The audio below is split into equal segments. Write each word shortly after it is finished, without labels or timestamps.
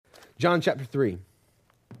John chapter 3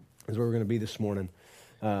 is where we're going to be this morning.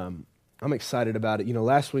 I'm excited about it. You know,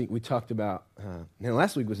 last week we talked about,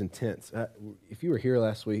 last week was intense. If you were here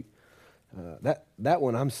last week, that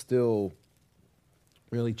one I'm still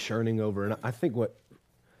really churning over. And I think what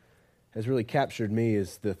has really captured me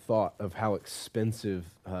is the thought of how expensive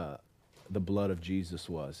the blood of Jesus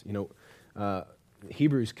was. You know,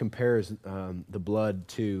 Hebrews compares the blood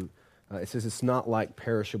to, it says it's not like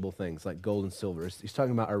perishable things, like gold and silver. He's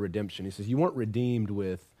talking about our redemption. He says you weren't redeemed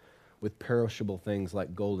with perishable things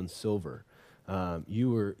like gold and silver. You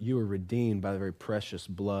were redeemed by the very precious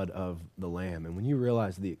blood of the Lamb. And when you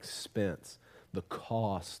realize the expense, the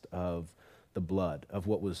cost of the blood, of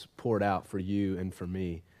what was poured out for you and for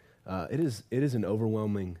me, it is an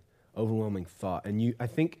overwhelming thought. And I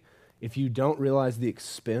think if you don't realize the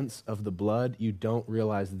expense of the blood, you don't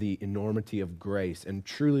realize the enormity of grace and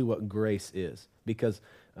truly what grace is. Because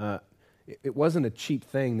it wasn't a cheap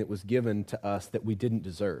thing that was given to us that we didn't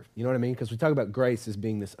deserve. You know what I mean? Because we talk about grace as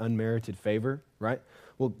being this unmerited favor, right?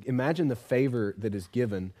 Well, imagine the favor that is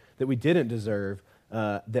given that we didn't deserve,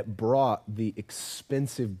 that brought the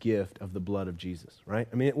expensive gift of the blood of Jesus, right?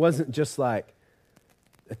 I mean, it wasn't just like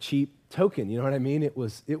a cheap token, you know what I mean? It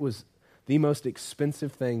was the most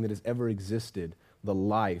expensive thing that has ever existed, the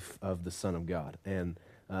life of the Son of God. And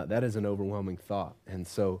that is an overwhelming thought. And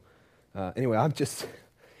so, anyway,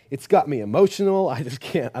 it's got me emotional. I just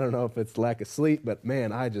can't, I don't know if it's lack of sleep, but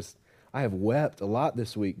man, I have wept a lot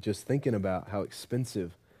this week just thinking about how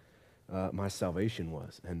expensive my salvation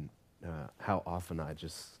was and how often I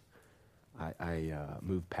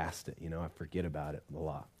move past it. You know, I forget about it a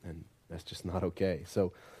lot, and that's just not okay.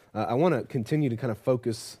 So I want to continue to kind of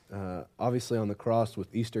focus, obviously, on the cross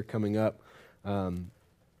with Easter coming up. And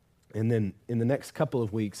then in the next couple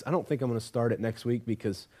of weeks, I don't think I'm going to start it next week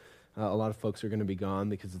because a lot of folks are going to be gone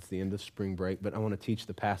because it's the end of spring break, but I want to teach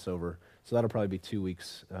the Passover. So that'll probably be 2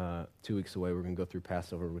 weeks away. We're going to go through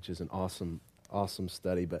Passover, which is an awesome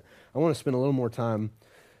study. But I want to spend a little more time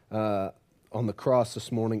on the cross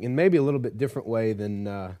this morning in maybe a little bit different way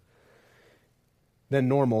than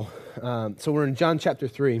normal. So we're in John chapter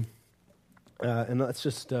 3, and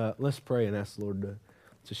let's pray and ask the Lord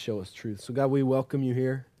to show us truth. So God, we welcome you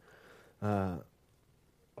here.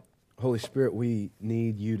 Holy Spirit, we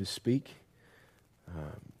need you to speak.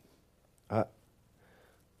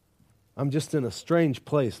 I'm just in a strange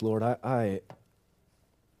place, Lord. I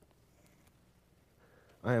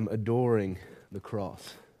am adoring the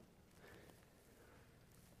cross.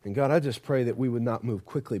 And God, I just pray that we would not move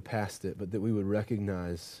quickly past it, but that we would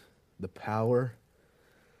recognize the power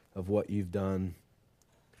of what you've done.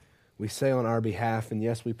 We say on our behalf, and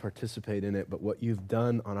yes, we participate in it, but what you've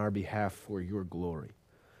done on our behalf for your glory.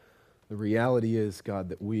 The reality is, God,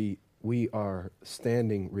 that we are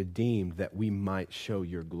standing redeemed that we might show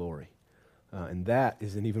your glory. And that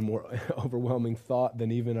is an even more overwhelming thought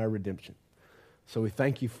than even our redemption. So we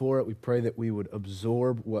thank you for it. We pray that we would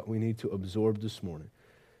absorb what we need to absorb this morning.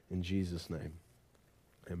 In Jesus' name,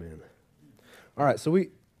 amen. All right, so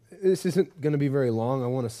this isn't going to be very long. I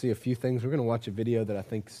want to see a few things. We're going to watch a video that I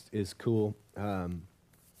think is cool,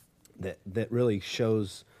 that really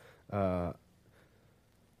shows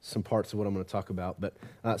some parts of what I'm going to talk about. But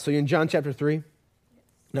so you're in John chapter 3.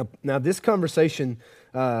 Now this conversation,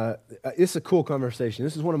 it's a cool conversation.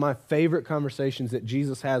 This is one of my favorite conversations that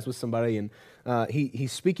Jesus has with somebody, and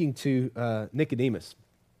he's speaking to Nicodemus.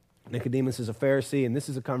 Nicodemus is a Pharisee, and this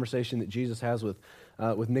is a conversation that Jesus has with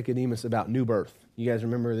Nicodemus about new birth. You guys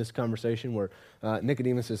remember this conversation where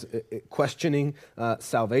Nicodemus is questioning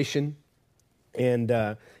salvation,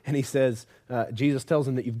 and he says, Jesus tells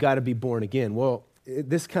him that you've got to be born again. Well,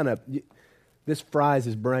 this fries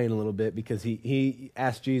his brain a little bit because he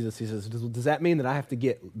asked Jesus, he says, does that mean that I have to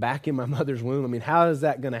get back in my mother's womb? I mean, how is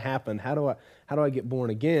that going to happen? How do I get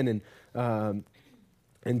born again?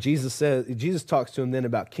 And Jesus talks to him then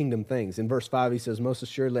about kingdom things. In verse 5, he says, most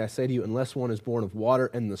assuredly I say to you, unless one is born of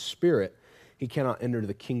water and the Spirit, he cannot enter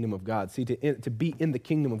the kingdom of God. See, to be in the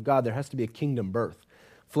kingdom of God, there has to be a kingdom birth.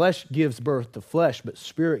 Flesh gives birth to flesh, but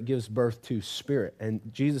Spirit gives birth to spirit. And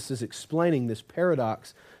Jesus is explaining this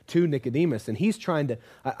paradox to Nicodemus. And he's trying to,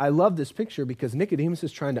 I love this picture because Nicodemus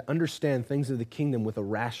is trying to understand things of the kingdom with a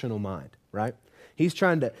rational mind, right? He's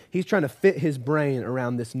trying to fit his brain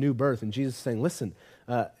around this new birth. And Jesus is saying, listen,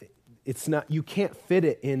 it's not, you can't fit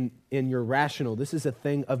it in your rational. This is a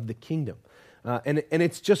thing of the kingdom. And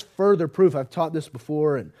it's just further proof. I've taught this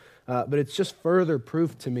before, but it's just further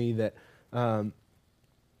proof to me that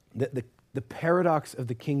the paradox of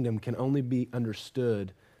the kingdom can only be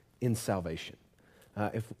understood in salvation.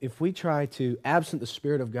 If we try to, absent the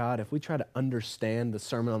Spirit of God, if we try to understand the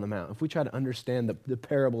Sermon on the Mount, if we try to understand the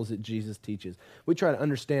parables that Jesus teaches, we try to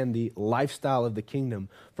understand the lifestyle of the kingdom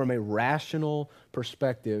from a rational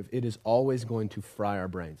perspective, it is always going to fry our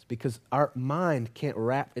brains because our mind can't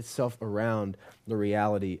wrap itself around the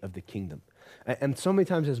reality of the kingdom. And so many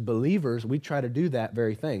times as believers, we try to do that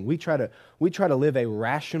very thing. We try to live a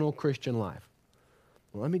rational Christian life.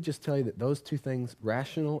 Well, let me just tell you that those two things,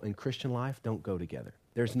 rational and Christian life, don't go together.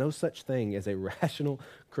 There's no such thing as a rational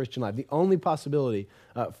Christian life. The only possibility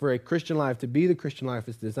for a Christian life to be the Christian life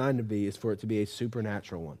it's designed to be is for it to be a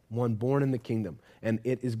supernatural one born in the kingdom. And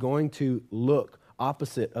it is going to look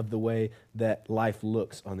opposite of the way that life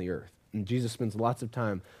looks on the earth. And Jesus spends lots of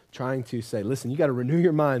time trying to say, listen, you got to renew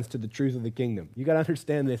your minds to the truth of the kingdom. You got to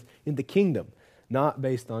understand this in the kingdom, not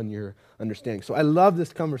based on your understanding. So I love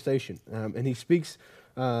this conversation. And he speaks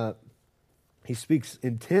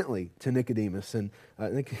intently to Nicodemus, and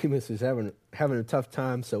Nicodemus is having a tough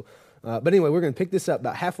time. So, but anyway, we're going to pick this up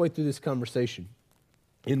about halfway through this conversation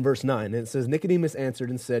in verse 9. And it says, Nicodemus answered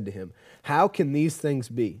and said to him, how can these things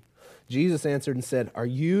be? Jesus answered and said, are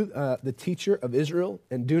you the teacher of Israel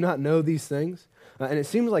and do not know these things? And it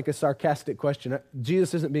seems like a sarcastic question.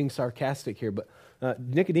 Jesus isn't being sarcastic here, but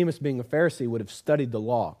Nicodemus, being a Pharisee, would have studied the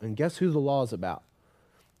law. And guess who the law is about?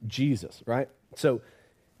 Jesus, right? So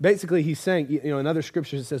basically he's saying, in other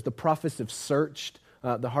scriptures it says the prophets have searched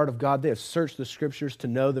the heart of God. They have searched the scriptures to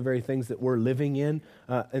know the very things that we're living in.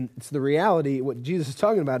 And it's the reality, what Jesus is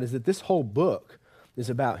talking about is that this whole book is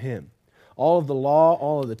about him. All of the law,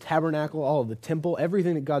 all of the tabernacle, all of the temple,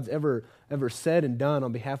 everything that God's ever said and done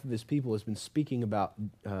on behalf of his people has been speaking about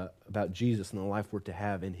Jesus and the life we're to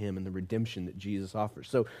have in him and the redemption that Jesus offers.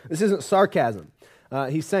 So this isn't sarcasm.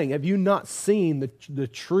 He's saying, have you not seen the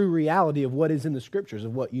true reality of what is in the scriptures,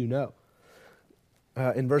 of what you know?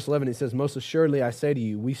 In verse 11 he says, most assuredly I say to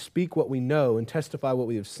you, we speak what we know and testify what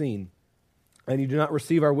we have seen, and you do not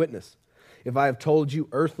receive our witness. If I have told you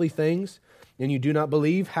earthly things, and you do not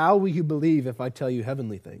believe, how will you believe if I tell you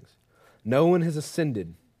heavenly things? No one has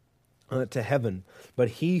ascended to heaven, but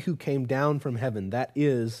he who came down from heaven, that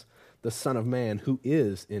is the Son of Man who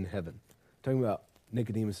is in heaven. Talking about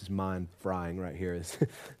Nicodemus' mind frying right here.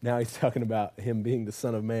 Now he's talking about him being the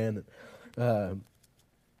Son of Man. Sorry,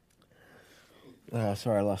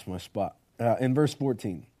 I lost my spot. In verse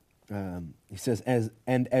 14, he says,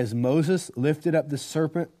 as Moses lifted up the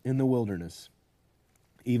serpent in the wilderness,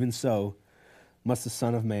 even so must the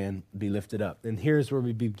Son of Man be lifted up. And here's where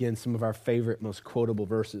we begin some of our favorite, most quotable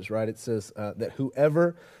verses, right? It says that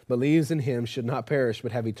whoever believes in him should not perish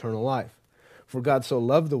but have eternal life. For God so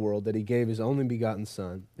loved the world that he gave his only begotten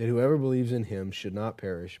Son, that whoever believes in him should not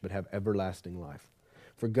perish but have everlasting life.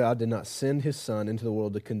 For God did not send his Son into the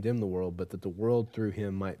world to condemn the world, but that the world through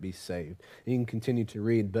him might be saved. And you can continue to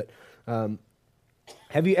read, but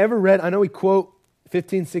have you ever read, I know we quote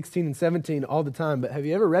 15, 16, and 17 all the time, but have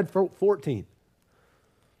you ever read 14?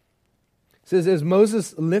 It says, as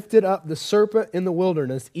Moses lifted up the serpent in the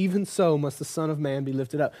wilderness, even so must the Son of Man be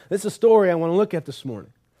lifted up. This is a story I want to look at this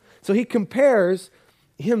morning. So he compares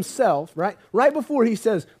himself, right before he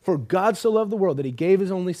says, for God so loved the world that he gave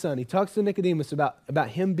his only Son. He talks to Nicodemus about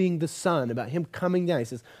him being the Son, about him coming down. He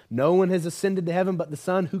says, no one has ascended to heaven but the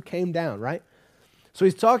Son who came down, right? So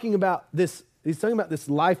he's talking about this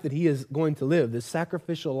life that he is going to live, this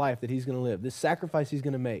sacrificial life that he's going to live, this sacrifice he's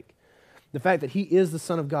going to make. The fact that he is the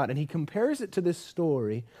Son of God. And he compares it to this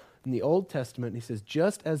story in the Old Testament. And he says,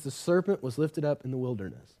 just as the serpent was lifted up in the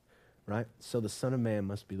wilderness, right? So the Son of Man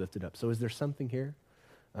must be lifted up. So is there something here?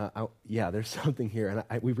 Yeah, there's something here.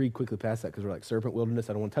 And we read quickly past that because we're like, serpent, wilderness,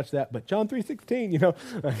 I don't want to touch that. But John 3:16,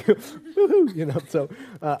 woohoo, So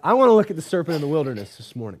I want to look at the serpent in the wilderness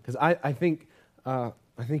this morning because I think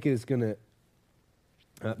it is going to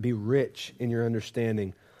be rich in your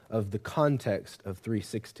understanding of the context of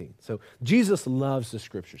 3:16. So Jesus loves the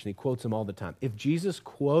scriptures, and he quotes them all the time. If Jesus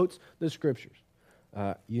quotes the scriptures,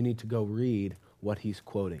 you need to go read what he's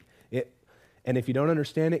quoting. And if you don't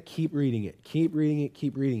understand it, keep reading it. Keep reading it,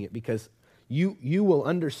 keep reading it, because you will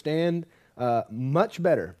understand much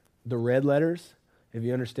better the red letters if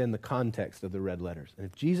you understand the context of the red letters. And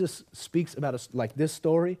if Jesus speaks about like this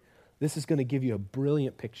story, this is going to give you a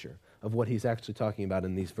brilliant picture of what he's actually talking about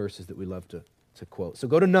in these verses that we love to quote. So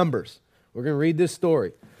go to Numbers. We're going to read this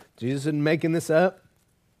story. Jesus isn't making this up.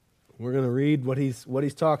 We're going to read what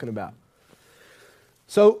he's talking about.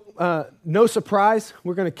 So no surprise,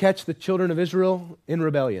 we're going to catch the children of Israel in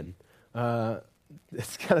rebellion.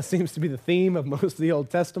 This kind of seems to be the theme of most of the Old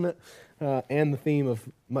Testament and the theme of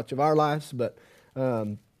much of our lives, but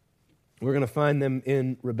we're going to find them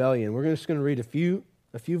in rebellion. We're just going to read a few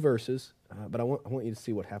a few verses, but I want you to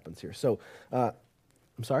see what happens here. So, I'm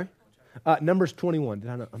sorry? Numbers 21. Did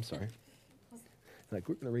I not? I'm sorry. Like,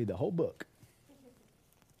 we're going to read the whole book.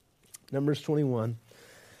 Numbers 21.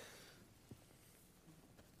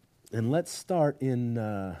 And let's start in,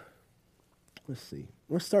 let's see.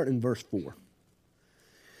 Let's start in verse 4.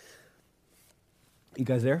 You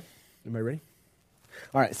guys there? Everybody ready?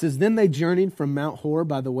 All right, it says, Then they journeyed from Mount Hor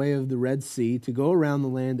by the way of the Red Sea to go around the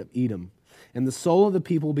land of Edom. And the soul of the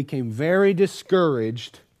people became very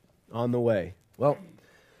discouraged on the way. Well,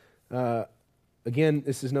 again,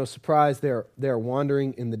 this is no surprise. They're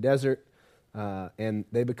wandering in the desert, and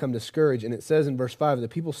they become discouraged. And it says in verse 5, the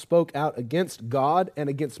people spoke out against God and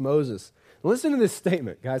against Moses. Listen to this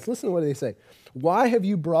statement, guys. Listen to what they say. Why have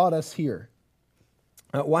you brought us here?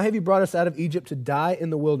 Why have you brought us out of Egypt to die in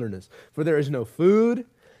the wilderness? For there is no food,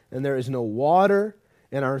 and there is no water,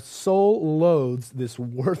 and our soul loathes this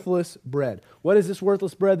worthless bread. What is this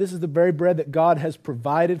worthless bread? This is the very bread that God has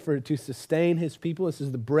provided to sustain his people. This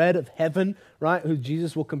is the bread of heaven, right, who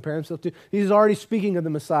Jesus will compare himself to. He's already speaking of the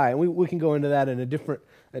Messiah, and we can go into that at a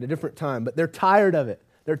different time. But they're tired of it.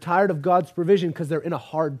 They're tired of God's provision because they're in a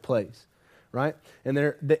hard place, right? And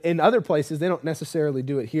in other places, they don't necessarily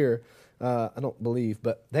do it here, I don't believe,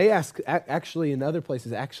 but they actually in other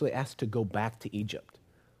places ask to go back to Egypt.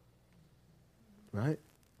 Right?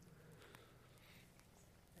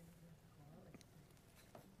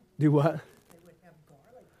 Do what? They would have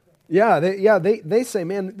garlic. They say,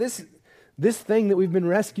 man, this thing that we've been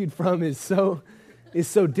rescued from is so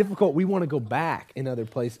difficult. We want to go back in other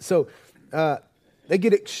places. So they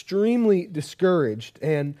get extremely discouraged,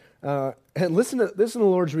 and listen to the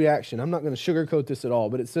Lord's reaction. I'm not going to sugarcoat this at all,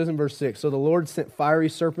 but it says in verse 6, So the Lord sent fiery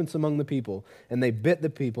serpents among the people, and they bit the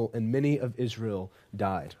people, and many of Israel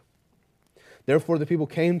died. Therefore the people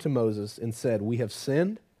came to Moses and said, We have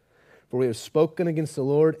sinned, for we have spoken against the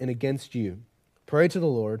Lord and against you. Pray to the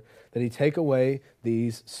Lord that he take away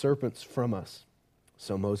these serpents from us.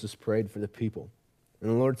 So Moses prayed for the people.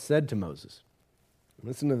 And the Lord said to Moses,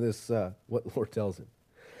 listen to this, what the Lord tells him.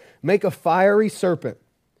 Make a fiery serpent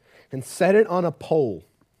and set it on a pole,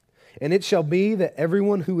 and it shall be that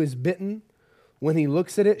everyone who is bitten, when he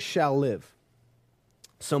looks at it, shall live.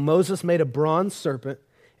 So Moses made a bronze serpent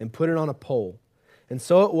and put it on a pole. And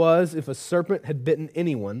so it was, if a serpent had bitten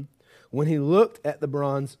anyone, when he looked at the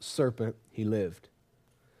bronze serpent, he lived.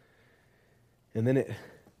 And then it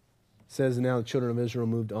says, now the children of Israel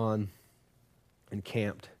moved on and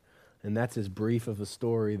camped. And that's as brief of a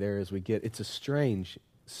story there as we get. It's a strange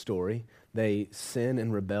story. They sin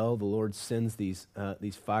and rebel. The Lord sends these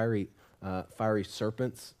fiery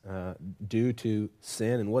serpents due to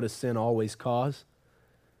sin. And what does sin always cause?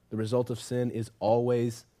 The result of sin is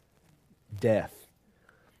always death.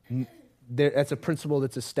 That's a principle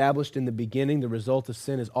that's established in the beginning. The result of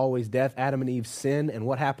sin is always death. Adam and Eve sin, and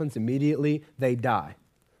what happens immediately? They die.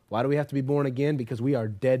 Why do we have to be born again? Because we are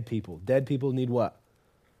dead people. Dead people need what?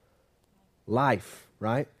 Life,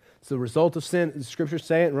 right? So the result of sin, the scriptures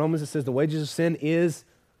say it in Romans, it says the wages of sin is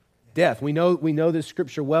death. We know this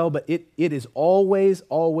scripture well, but it is always,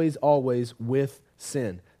 always, always with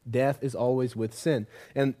sin. Death is always with sin.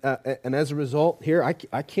 And as a result, here,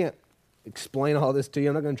 I can't explain all this to you.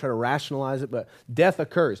 I'm not going to try to rationalize it, but death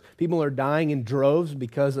occurs. People are dying in droves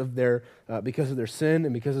because of their sin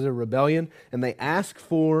and because of their rebellion, and they ask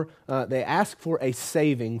for a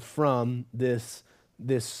saving from this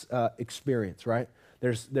experience, right?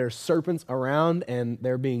 There's serpents around, and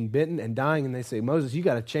they're being bitten and dying, and they say, Moses, you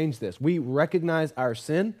got to change this. We recognize our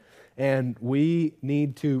sin, and we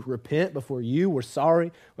need to repent before you. We're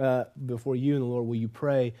sorry before you and the Lord. Will you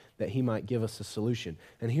pray that he might give us a solution?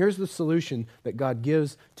 And here's the solution that God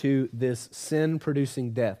gives to this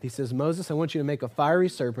sin-producing death. He says, Moses, I want you to make a fiery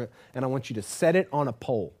serpent, and I want you to set it on a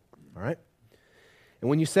pole, all right? And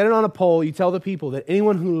when you set it on a pole, you tell the people that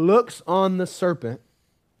anyone who looks on the serpent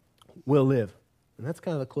will live. And that's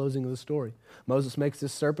kind of the closing of the story. Moses makes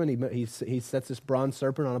this serpent. He sets this bronze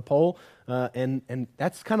serpent on a pole, and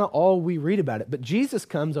that's kind of all we read about it. But Jesus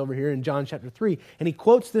comes over here in John chapter 3, and he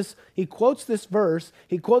quotes this verse,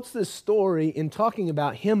 he quotes this story in talking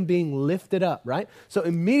about him being lifted up, right? So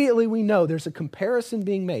immediately we know there's a comparison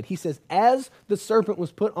being made. He says, as the serpent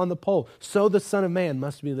was put on the pole, so the Son of Man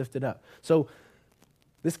must be lifted up. So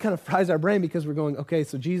this kind of fries our brain because we're going, okay,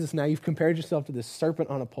 so Jesus, now you've compared yourself to this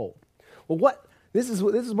serpent on a pole. Well, this is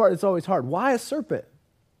the part that's always hard. Why a serpent?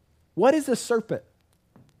 What is a serpent?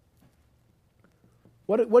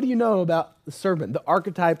 What do you know about the serpent, the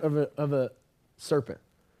archetype of a serpent?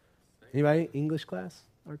 Anybody? English class?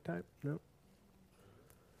 Archetype? No?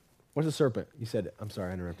 What's a serpent? You said it. I'm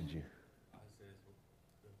sorry, I interrupted you. I said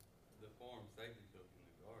the form Satan took in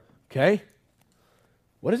Okay?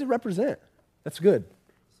 What does it represent? That's good.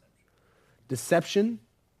 Deception.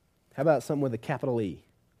 How about something with a capital E?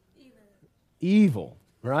 Evil,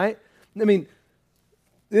 right? I mean,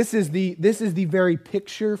 this is the very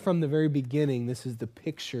picture from the very beginning. This is the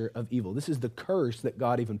picture of evil. This is the curse that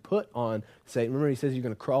God even put on Satan. Remember, he says you're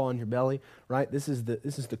going to crawl on your belly, right? This is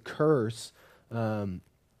the curse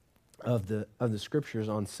of the scriptures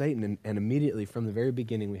on Satan, and immediately from the very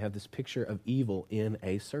beginning we have this picture of evil in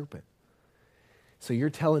a serpent. So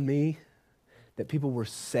you're telling me that people were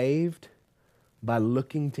saved by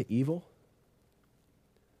looking to evil?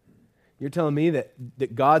 You're telling me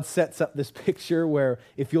that God sets up this picture where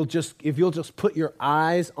if you'll just put your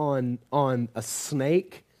eyes on a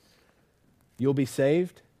snake, you'll be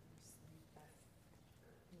saved?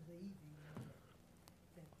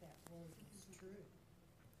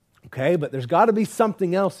 Okay, but there's got to be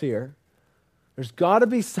something else here. There's got to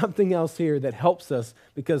be something else here that helps us,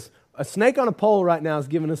 because a snake on a pole right now is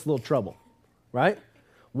giving us a little trouble, right?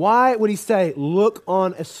 Why would he say, look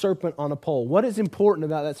on a serpent on a pole? What is important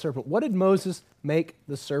about that serpent? What did Moses make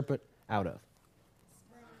the serpent out of?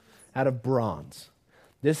 Out of bronze.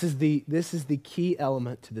 This is the key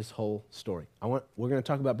element to this whole story. We're going to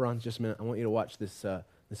talk about bronze in just a minute. I want you to watch this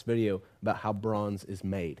video about how bronze is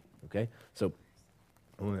made, okay? So,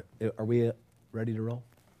 are we ready to roll?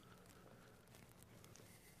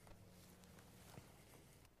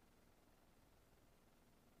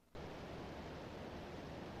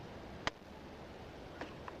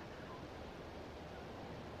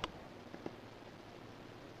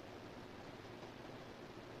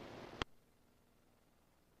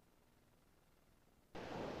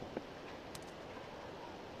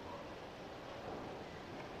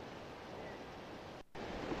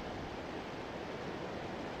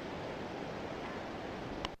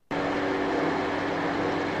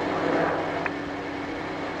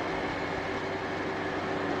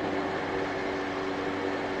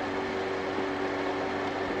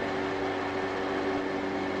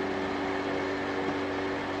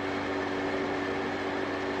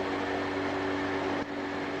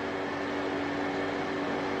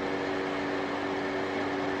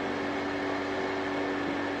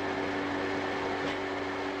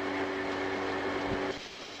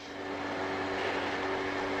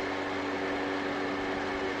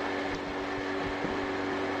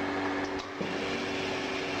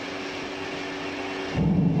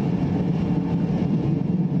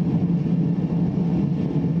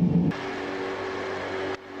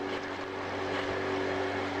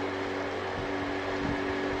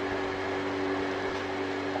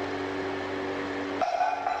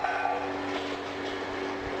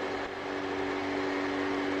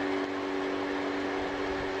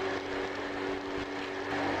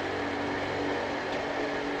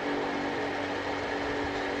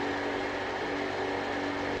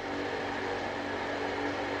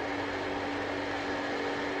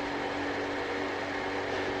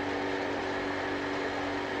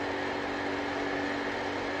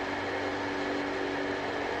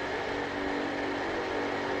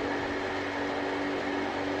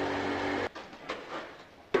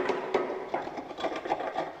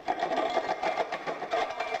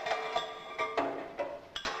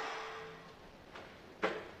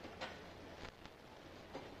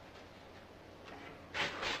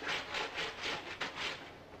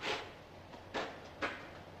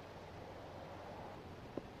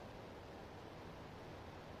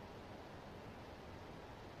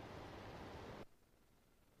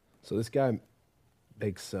 So this guy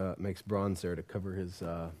makes bronze there to cover his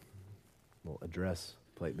address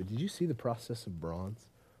plate. But did you see the process of bronze?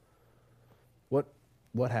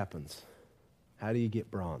 What happens? How do you get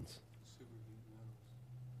bronze?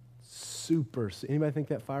 Anybody think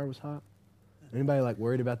that fire was hot? Anybody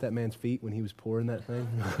worried about that man's feet when he was pouring that thing?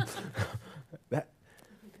 That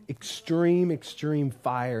extreme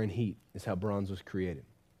fire and heat is how bronze was created.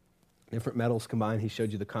 Different metals combined. He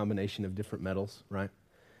showed you the combination of different metals, right?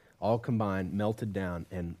 All combined, melted down,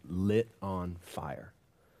 and lit on fire.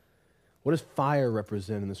 What does fire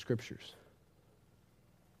represent in the scriptures?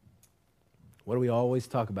 What do we always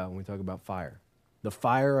talk about when we talk about fire? The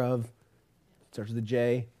fire of, starts with a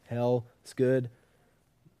J, hell, it's good.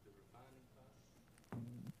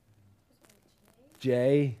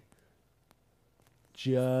 J,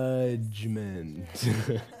 judgment.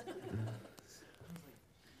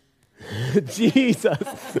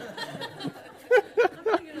 Jesus.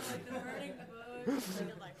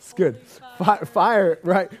 It's good. Fire,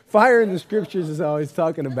 right? Fire in the scriptures is always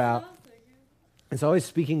talking about, it's always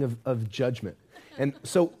speaking of judgment. And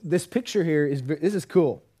so this picture here this is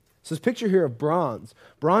cool. So this picture here of bronze.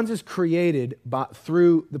 Bronze is created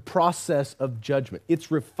through the process of judgment.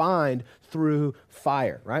 It's refined through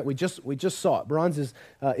fire, right? We just saw it. Bronze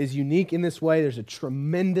is unique in this way. There's a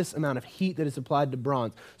tremendous amount of heat that is applied to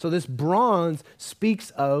bronze. So this bronze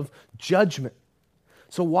speaks of judgment.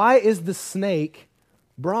 So why is the snake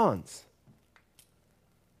bronze?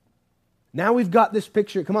 Now we've got this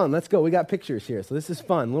picture. Come on, let's go. We got pictures here. So this is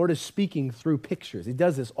fun. Lord is speaking through pictures. He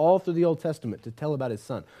does this all through the Old Testament to tell about his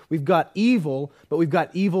son. We've got evil, but we've got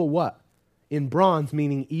evil what? In bronze,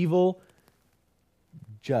 meaning evil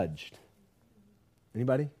judged.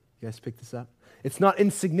 Anybody? You guys pick this up? It's not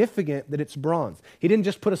insignificant that it's bronze. He didn't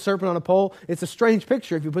just put a serpent on a pole. It's a strange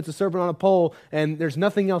picture if he puts a serpent on a pole and there's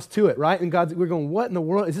nothing else to it, right? And we're going, what in the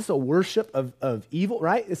world? Is this a worship of evil,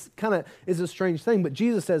 right? It's kind of is a strange thing. But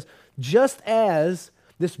Jesus says, just as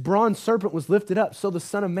this bronze serpent was lifted up, so the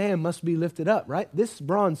Son of Man must be lifted up, right? This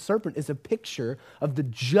bronze serpent is a picture of the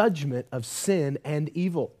judgment of sin and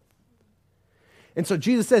evil. And so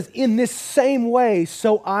Jesus says, in this same way,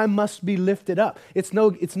 so I must be lifted up. It's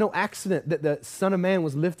no accident that the Son of Man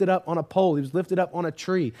was lifted up on a pole. He was lifted up on a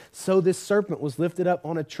tree. So this serpent was lifted up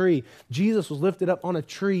on a tree. Jesus was lifted up on a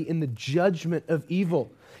tree in the judgment of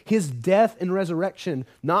evil. His death and resurrection,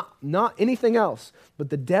 not anything else, but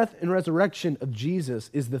the death and resurrection of Jesus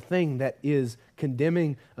is the thing that is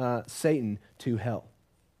condemning Satan to hell.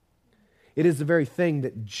 It is the very thing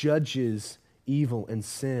that judges evil and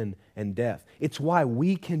sin and death. It's why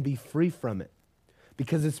we can be free from it,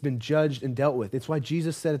 because it's been judged and dealt with. It's why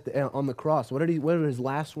Jesus said on the cross, what are his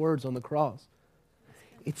last words on the cross?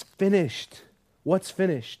 It's finished. What's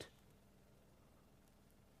finished?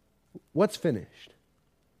 What's finished?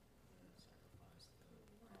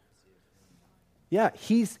 Yeah,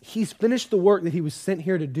 he's finished the work that he was sent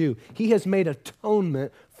here to do. He has made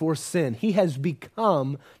atonement for sin. He has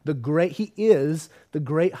become he is the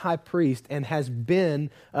great high priest, and has been,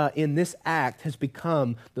 in this act, has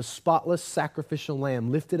become the spotless sacrificial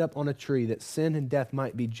lamb lifted up on a tree that sin and death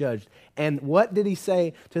might be judged. And what did he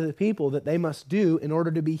say to the people that they must do in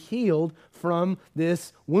order to be healed from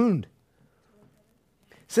this wound?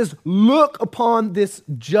 He says, look upon this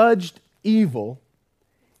judged evil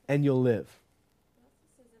and you'll live.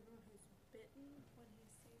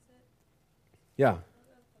 Yeah.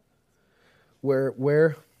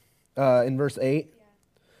 Where in verse 8,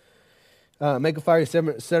 make a fire, set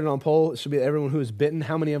it on a pole. It should be everyone who is bitten.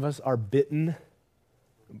 How many of us are bitten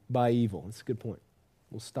by evil? That's a good point.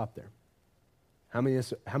 We'll stop there. How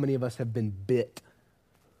many of us have been bit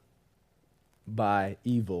by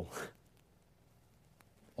evil?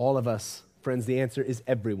 All of us, friends, the answer is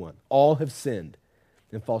everyone. All have sinned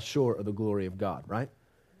and fall short of the glory of God, right?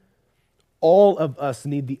 All of us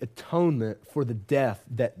need the atonement for the death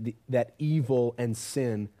that evil and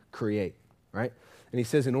sin create, right? And he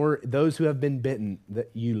says, in order, those who have been bitten, that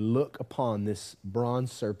you look upon this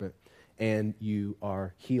bronze serpent and you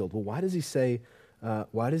are healed. Well, why does he say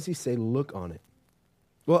look on it?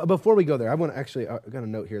 Well, before we go there, I got a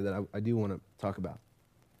note here that I do want to talk about.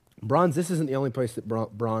 Bronze, this isn't the only place that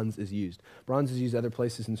bronze is used. Bronze is used other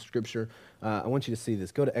places in Scripture. I want you to see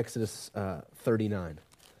this. Go to Exodus 39.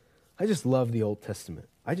 I just love the Old Testament.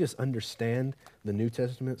 I just understand the New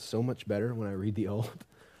Testament so much better when I read the Old.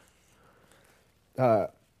 So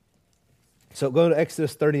go to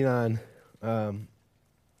Exodus 39, and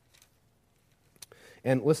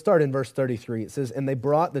let's start in verse 33. It says, and they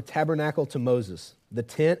brought the tabernacle to Moses, the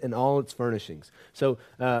tent and all its furnishings. So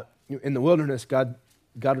in the wilderness, God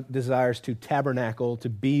desires to tabernacle, to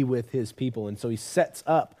be with his people, and so he sets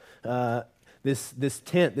up this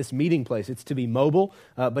tent, this meeting place. It's to be mobile,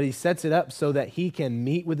 but he sets it up so that he can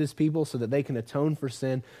meet with his people so that they can atone for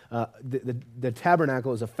sin. The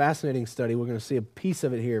tabernacle is a fascinating study. We're going to see a piece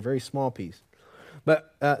of it here, a very small piece.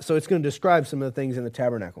 But so it's going to describe some of the things in the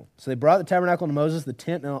tabernacle. So they brought the tabernacle to Moses, the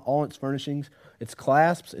tent and all its furnishings, its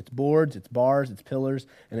clasps, its boards, its bars, its pillars,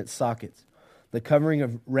 and its sockets. The covering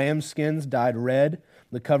of ram skins dyed red,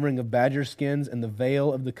 the covering of badger skins, and the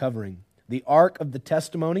veil of the covering. The ark of the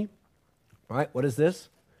testimony. All right, what is this?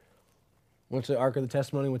 What's the Ark of the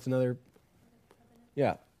Testimony? What's another?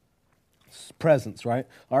 Yeah. Presence, right?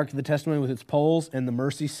 Ark of the Testimony with its poles and the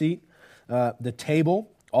mercy seat. The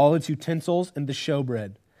table, all its utensils, and the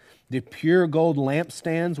showbread. The pure gold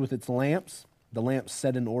lampstands with its lamps, the lamps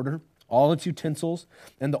set in order, all its utensils,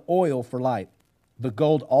 and the oil for light. The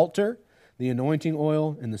gold altar, the anointing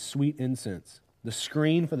oil, and the sweet incense. The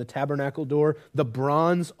screen for the tabernacle door, the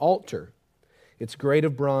bronze altar. Its grate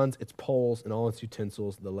of bronze, its poles, and all its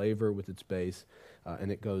utensils, the laver with its base,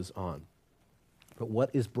 and it goes on. But what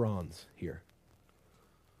is bronze here?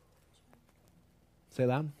 Say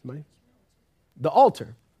loud, somebody. The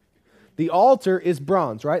altar. The altar is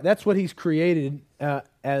bronze, right? That's what he's created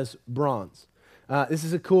as bronze. This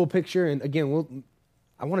is a cool picture, and again,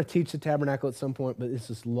 I want to teach the tabernacle at some point, but this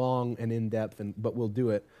is long and in-depth, but we'll do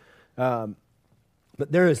it. But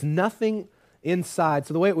there is nothing inside.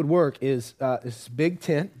 So the way it would work is this big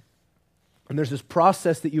tent, and there's this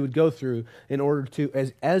process that you would go through in order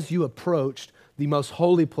to, as you approached the most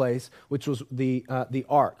holy place, which was the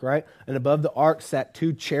ark, right? And above the ark sat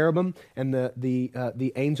two cherubim, and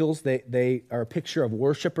the angels. They are a picture of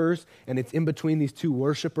worshipers, and it's in between these two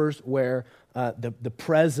worshipers where the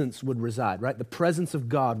presence would reside, right? The presence of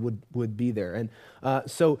God would be there. And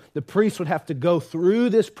so the priest would have to go through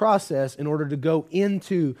this process in order to go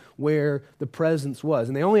into where the presence was.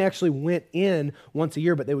 And they only actually went in once a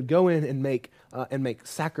year, but they would go in and make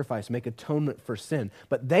sacrifice, make atonement for sin.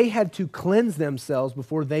 But they had to cleanse themselves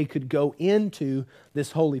before they could go into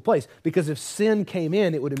this holy place. Because if sin came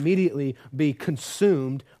in, it would immediately be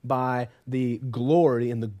consumed by the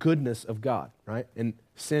glory and the goodness of God, right? And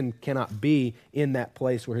sin cannot be in that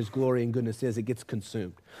place where his glory and goodness is. It gets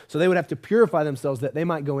consumed. So they would have to purify themselves that they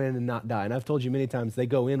might go in and not die. And I've told you many times, they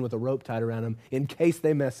go in with a rope tied around them. In case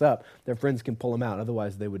they mess up, their friends can pull them out.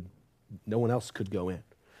 Otherwise, no one else could go in.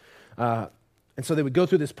 And so they would go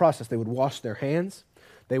through this process. They would wash their hands.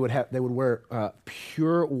 They would wear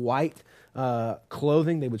pure white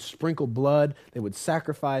clothing. They would sprinkle blood. They would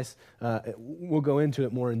sacrifice. We'll go into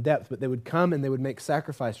it more in depth, but they would come and they would make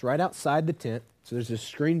sacrifice right outside the tent. So there's this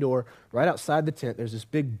screen door right outside the tent. There's this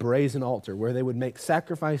big brazen altar where they would make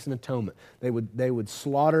sacrifice and atonement. They would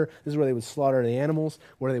slaughter. This is where they would slaughter the animals,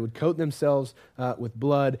 where they would coat themselves with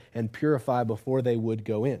blood and purify before they would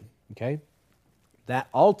go in. Okay, that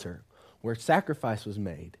altar where sacrifice was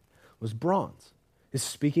made was bronze. Is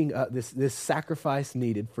speaking of this sacrifice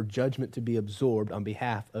needed for judgment to be absorbed on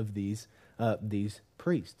behalf of these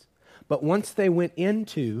priests. But once they went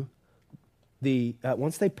into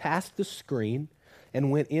once they passed the screen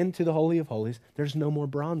and went into the Holy of Holies, there's no more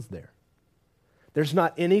bronze there. There's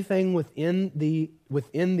not anything within the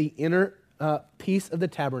inner piece of the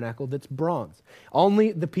tabernacle that's bronze.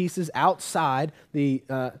 Only the pieces outside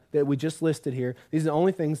that we just listed here, these are the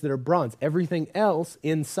only things that are bronze. Everything else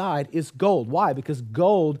inside is gold. Why? Because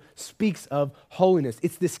gold speaks of holiness.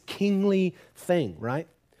 It's this kingly thing, right?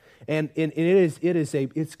 And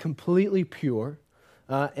it's completely pure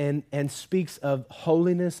and speaks of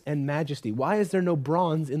holiness and majesty. Why is there no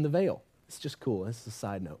bronze in the veil? It's just cool. This is a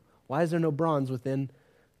side note. Why is there no bronze within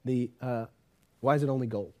why is it only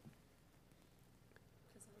gold?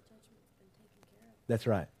 That's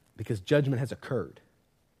right, because judgment has occurred.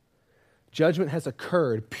 Judgment has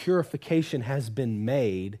occurred, purification has been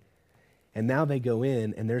made, and now they go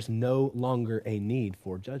in and there's no longer a need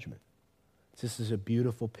for judgment. This is a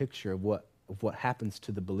beautiful picture of what happens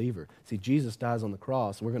to the believer. See, Jesus dies on the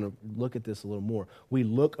cross. We're going to look at this a little more. We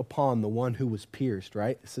look upon the one who was pierced,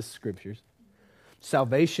 right? This is scriptures.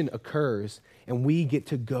 Salvation occurs, and we get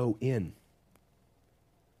to go in.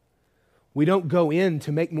 We don't go in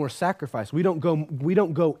to make more sacrifice. We don't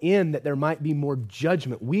go in that there might be more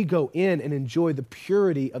judgment. We go in and enjoy the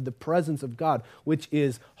purity of the presence of God, which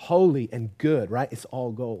is holy and good, right? It's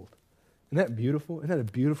all gold. Isn't that beautiful? Isn't that a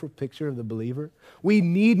beautiful picture of the believer? We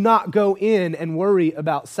need not go in and worry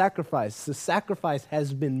about sacrifice. The sacrifice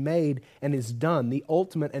has been made and is done. The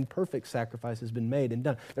ultimate and perfect sacrifice has been made and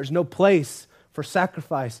done. There's no place for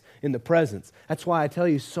sacrifice in the presence. That's why I tell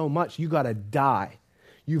you so much, you got to die.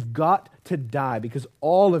 You've got to die, because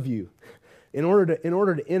all of you, in order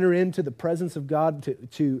to enter into the presence of God,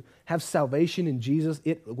 to have salvation in Jesus,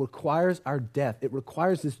 it requires our death. It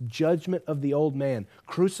requires this judgment of the old man,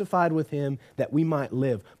 crucified with him that we might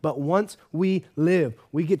live. But once we live,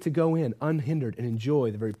 we get to go in unhindered and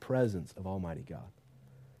enjoy the very presence of Almighty God.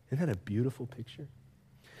 Isn't that a beautiful picture?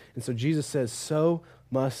 And so Jesus says, so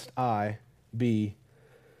must I be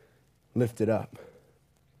lifted up.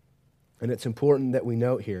 And it's important that we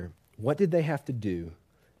note here, what did they have to do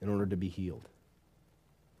in order to be healed?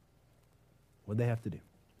 What did they have to do?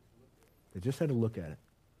 They just had to look at it.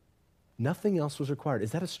 Nothing else was required.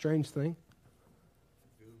 Is that a strange thing?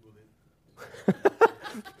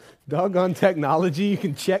 Doggone technology, you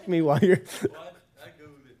can check me while you're... Well, I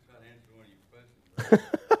Googled it trying to answer one of your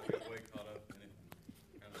questions. I got way caught up in it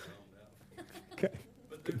and kind of zoned out. Okay.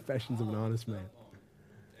 Confessions of an honest man. And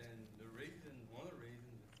one of the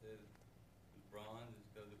reasons it says it was bronze is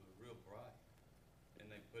because it was real bright. And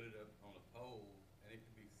they put it up on a pole, and it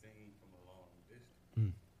could be seen from a long distance. I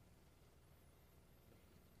mean,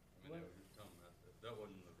 they were just talking about that. That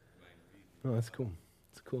wasn't the main reason. Oh, that's cool.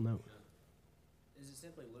 It's a cool note. Is it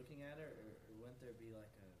simply looking at it, or wouldn't there be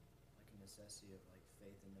like a necessity of like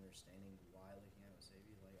faith and understanding why looking at it will save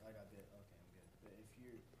you. Like, I got bit, okay, I'm good. But if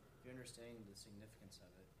you're understanding the significance of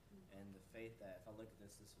it and the faith that if I look at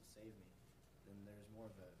this will save me, then there's more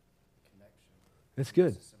of a connection. That's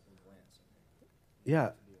good. Just a simple glance. Yeah.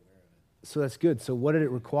 To be aware of it. So that's good. So what did it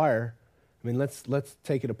require? I mean, let's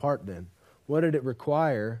take it apart then. What did it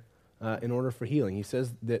require in order for healing? He says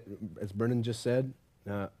that, as Brennan just said,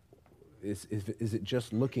 is it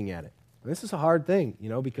just looking at it? And this is a hard thing,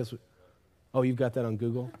 because, oh, you've got that on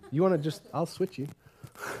Google? You want to just, I'll switch you.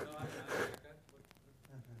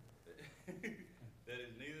 That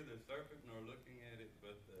is neither the serpent nor looking at it,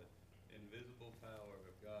 but the invisible power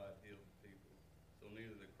of God heals people. So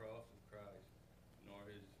neither the cross of Christ nor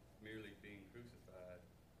his merely being crucified,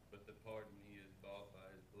 but the pardon he has bought by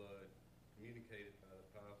his blood, communicated by the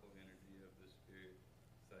powerful energy of the Spirit,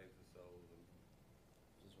 saves the souls of men.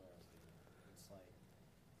 This is where I was getting at. It's like,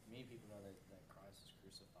 many people know that Christ is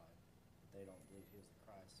crucified, but they don't believe he was the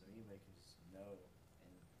Christ. So anybody can just know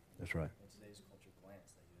That's right. in today's culture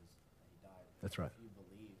glance that he died. That's right. If you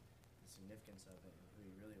believe the significance of it and who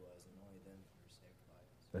he really was, and only then you're saved by it.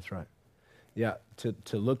 That's right. Yeah,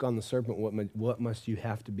 to look on the serpent, what must you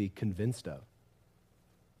have to be convinced of?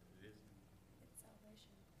 It's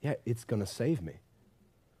salvation. Yeah, it's going to save me.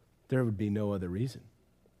 There would be no other reason.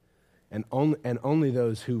 And only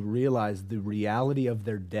those who realize the reality of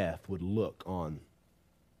their death would look on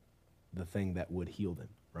the thing that would heal them,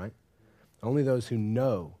 right? Only those who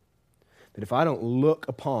know that if I don't look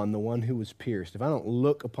upon the one who was pierced, if I don't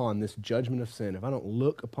look upon this judgment of sin, if I don't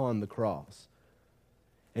look upon the cross,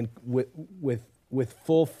 and with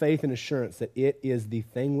full faith and assurance that it is the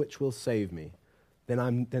thing which will save me,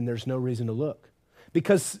 then there's no reason to look.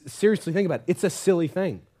 Because seriously, think about it. It's a silly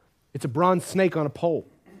thing. It's a bronze snake on a pole,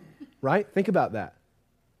 right? Think about that.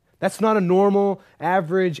 That's not a normal,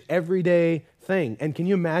 average, everyday thing. And can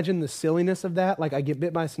you imagine the silliness of that? Like, I get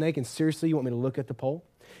bit by a snake, and seriously, you want me to look at the pole?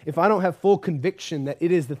 If I don't have full conviction that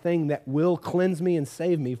it is the thing that will cleanse me and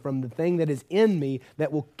save me from the thing that is in me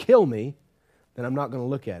that will kill me, then I'm not going to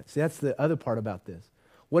look at it. See, that's the other part about this.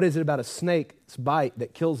 What is it about a snake's bite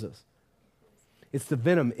that kills us? It's the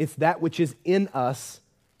venom. It's that which is in us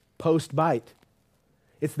post-bite.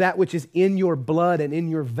 It's that which is in your blood and in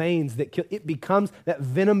your veins that that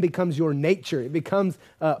venom becomes your nature. It becomes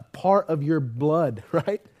part of your blood,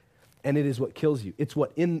 right? And it is what kills you. It's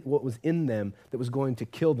what was in them that was going to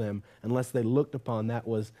kill them unless they looked upon that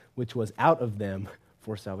which was out of them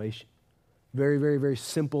for salvation. Very, very, very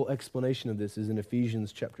simple explanation of this is in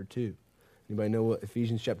Ephesians chapter 2. Anybody know what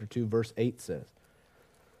Ephesians chapter 2 verse 8 says?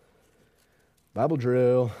 Bible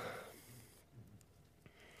drill.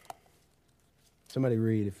 Somebody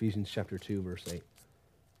read Ephesians chapter 2 verse 8.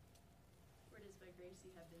 For it is by grace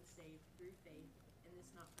you have been saved through faith, and this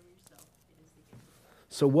not from yourself, it is the gift of God.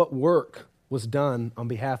 So what work was done on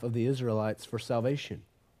behalf of the Israelites for salvation?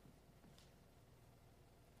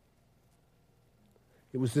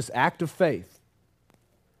 It was this act of faith.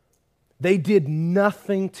 They did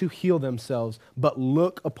nothing to heal themselves but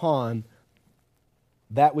look upon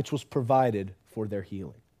that which was provided for their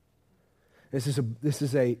healing. This is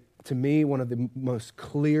to me, one of the most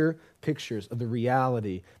clear pictures of the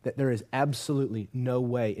reality that there is absolutely no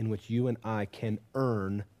way in which you and I can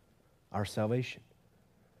earn our salvation.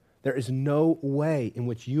 There is no way in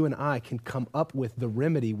which you and I can come up with the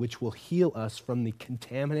remedy which will heal us from the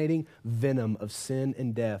contaminating venom of sin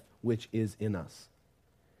and death which is in us.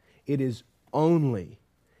 It is only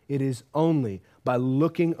by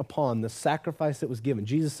looking upon the sacrifice that was given.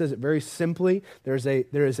 Jesus says it very simply. There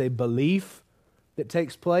is a belief that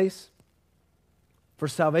takes place for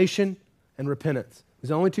salvation and repentance. There's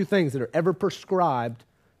the only two things that are ever prescribed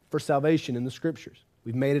for salvation in the Scriptures.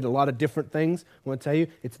 We've made it a lot of different things. I want to tell you,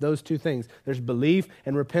 it's those two things. There's belief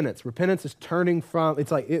and repentance. Repentance is turning from,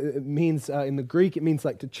 it means, in the Greek, it means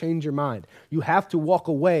like to change your mind. You have to walk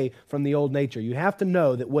away from the old nature. You have to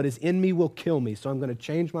know that what is in me will kill me, so I'm going to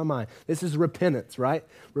change my mind. This is repentance, right?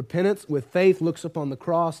 Repentance with faith looks upon the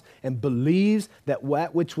cross and believes that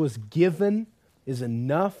that which was given is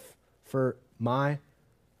enough for my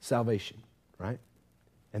salvation, right?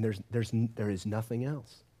 And there is nothing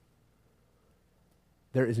else.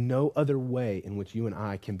 There is no other way in which you and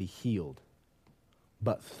I can be healed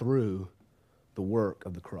but through the work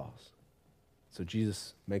of the cross. So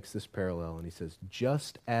Jesus makes this parallel and he says,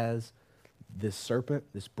 just as this serpent,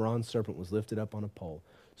 this bronze serpent was lifted up on a pole,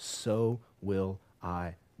 so will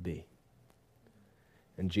I be.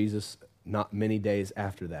 And Jesus, not many days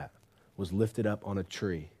after that, was lifted up on a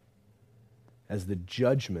tree as the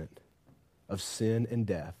judgment of sin and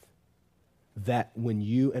death that when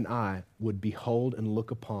you and I would behold and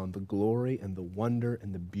look upon the glory and the wonder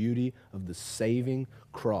and the beauty of the saving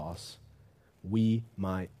cross, we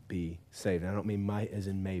might be saved. And I don't mean might as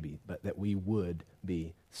in maybe, but that we would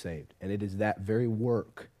be saved. And it is that very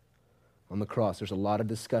work on the cross. There's a lot of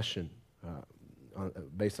discussion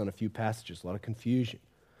based on a few passages, a lot of confusion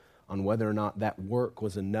on whether or not that work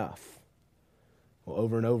was enough. Well,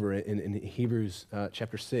 over and over in Hebrews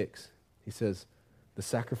chapter 6, he says, the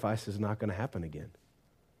sacrifice is not going to happen again.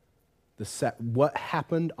 What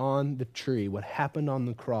happened on the tree, what happened on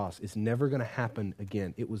the cross is never going to happen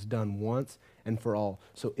again. It was done once and for all.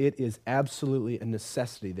 So it is absolutely a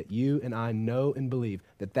necessity that you and I know and believe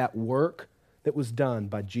that that work that was done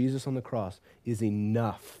by Jesus on the cross is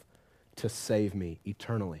enough to save me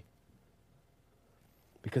eternally.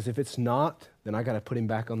 Because if it's not, then I got to put him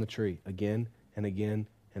back on the tree again and again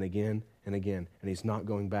and again and again. And he's not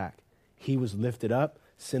going back. He was lifted up.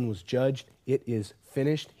 Sin was judged. It is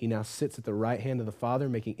finished. He now sits at the right hand of the Father,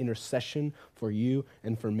 making intercession for you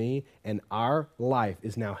and for me. And our life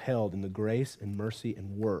is now held in the grace and mercy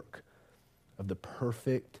and work of the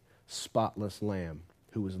perfect, spotless Lamb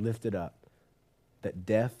who was lifted up, that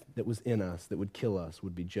death that was in us, that would kill us,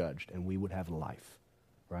 would be judged, and we would have life,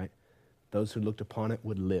 right? Those who looked upon it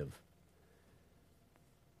would live.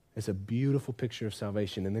 It's a beautiful picture of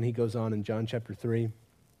salvation. And then he goes on in John chapter 3.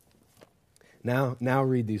 Now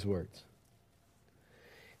read these words.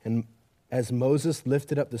 And as Moses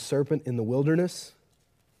lifted up the serpent in the wilderness,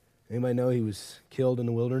 anybody know he was killed in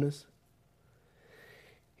the wilderness?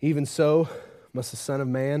 Even so must the Son of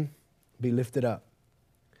Man be lifted up,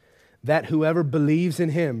 that whoever believes in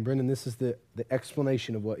him, Brendan, this is the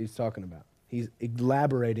explanation of what he's talking about. He's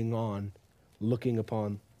elaborating on looking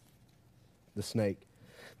upon the snake.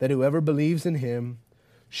 That whoever believes in him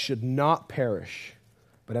should not perish,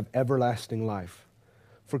 but have everlasting life.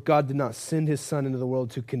 For God did not send his Son into the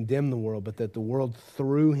world to condemn the world, but that the world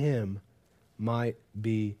through him might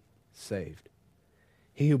be saved.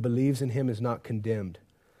 He who believes in him is not condemned,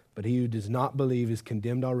 but he who does not believe is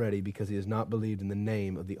condemned already, because he has not believed in the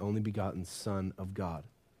name of the only begotten Son of God.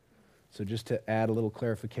 So just to add a little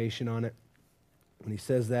clarification on it, when he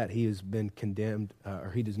says that he has been condemned,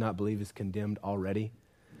 or he does not believe is condemned already,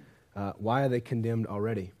 why are they condemned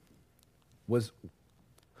already?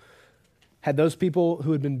 Had those people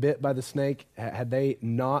who had been bit by the snake, had they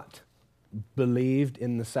not believed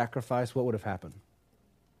in the sacrifice, what would have happened?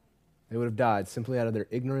 They would have died simply out of their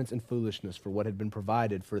ignorance and foolishness for what had been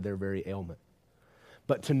provided for their very ailment.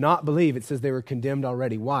 But to not believe, it says they were condemned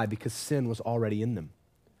already. Why? Because sin was already in them.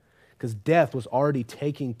 Because death was already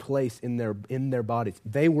taking place in their bodies.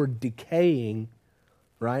 They were decaying,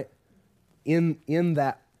 right? In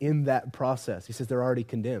that process. He says they're already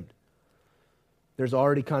condemned. There's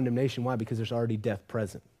already condemnation. Why? Because there's already death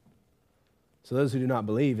present. So those who do not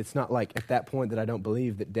believe, it's not like at that point that I don't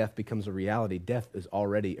believe that death becomes a reality. Death is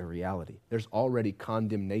already a reality. There's already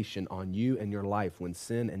condemnation on you and your life when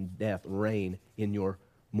sin and death reign in your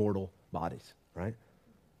mortal bodies, right?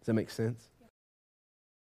 Does that make sense?